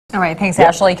All right, thanks,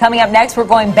 Ashley. Coming up next, we're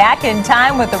going back in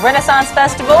time with the Renaissance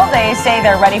Festival. They say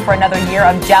they're ready for another year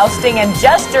of jousting and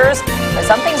jesters, but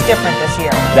something's different this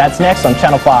year. That's next on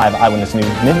Channel 5 Eyewitness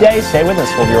News Midday. Stay with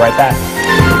us. We'll be right back.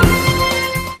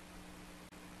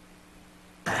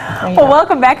 Well,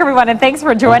 welcome back, everyone, and thanks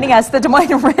for joining us. The Des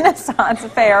Moines Renaissance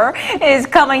Fair is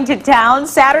coming to town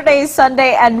Saturday,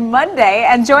 Sunday, and Monday.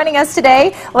 And joining us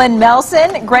today, Lynn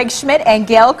Melson, Greg Schmidt, and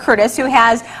Gail Curtis, who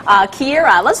has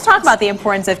Kiera. Let's talk about the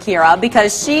importance of Kiera,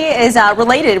 because she is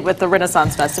related with the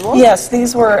Renaissance Festival. Yes,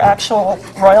 these were actual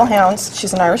royal hounds.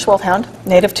 She's an Irish Wolfhound,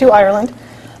 native to Ireland.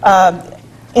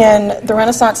 In the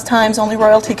Renaissance times, only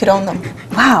royalty could own them.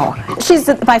 Wow. She's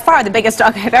by far the biggest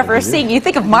dog I've ever seen. You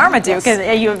think of Marmaduke,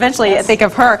 and you eventually think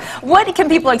of her. What can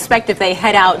people expect if they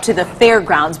head out to the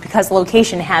fairgrounds, because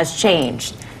location has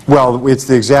changed? Well, it's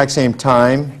the exact same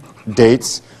time,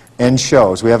 dates, and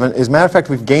shows. We haven't, as a matter of fact,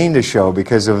 we've gained a show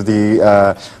because of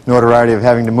the notoriety of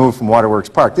having to move from Waterworks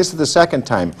Park. This is the second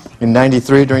time. In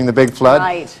 '93, during the big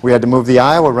flood, we had to move the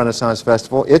Iowa Renaissance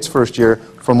Festival, its first year,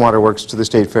 from Waterworks to the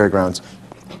State Fairgrounds.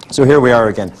 So here we are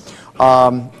again.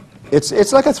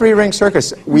 It's like a three-ring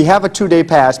circus. We have a two-day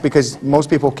pass because most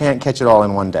people can't catch it all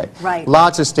in one day. Right.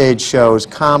 Lots of stage shows,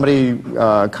 comedy,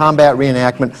 combat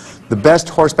reenactment, the best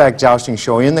horseback jousting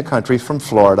show in the country from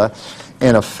Florida,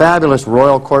 and a fabulous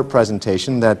royal court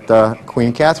presentation that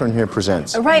Queen Catherine here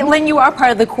presents. Right, Lynn, you are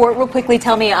part of the court. Real quickly,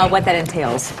 tell me what that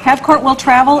entails. Have Court Will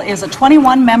Travel is a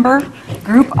 21-member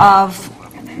group of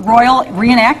royal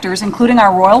reenactors, including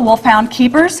our royal wolfhound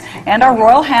keepers and our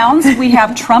royal hounds. We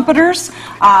have trumpeters.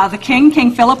 The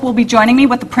King Philip, will be joining me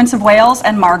with the Prince of Wales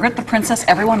and Margaret, the princess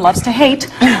everyone loves to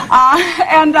hate.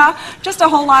 And just a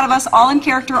whole lot of us, all in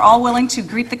character, all willing to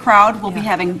greet the crowd. We'll be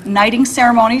having knighting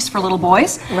ceremonies for little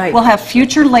boys. Right. We'll have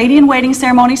future lady-in-waiting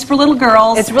ceremonies for little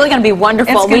girls. It's really going to be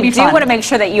wonderful. We do want to make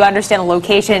sure that you understand the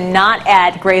location, not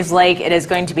at Graves Lake. It is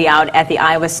going to be out at the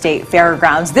Iowa State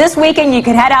Fairgrounds. This weekend, you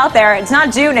can head out there. It's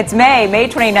not June, it's May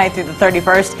 29th through the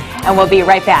 31st, and we'll be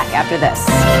right back after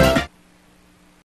this.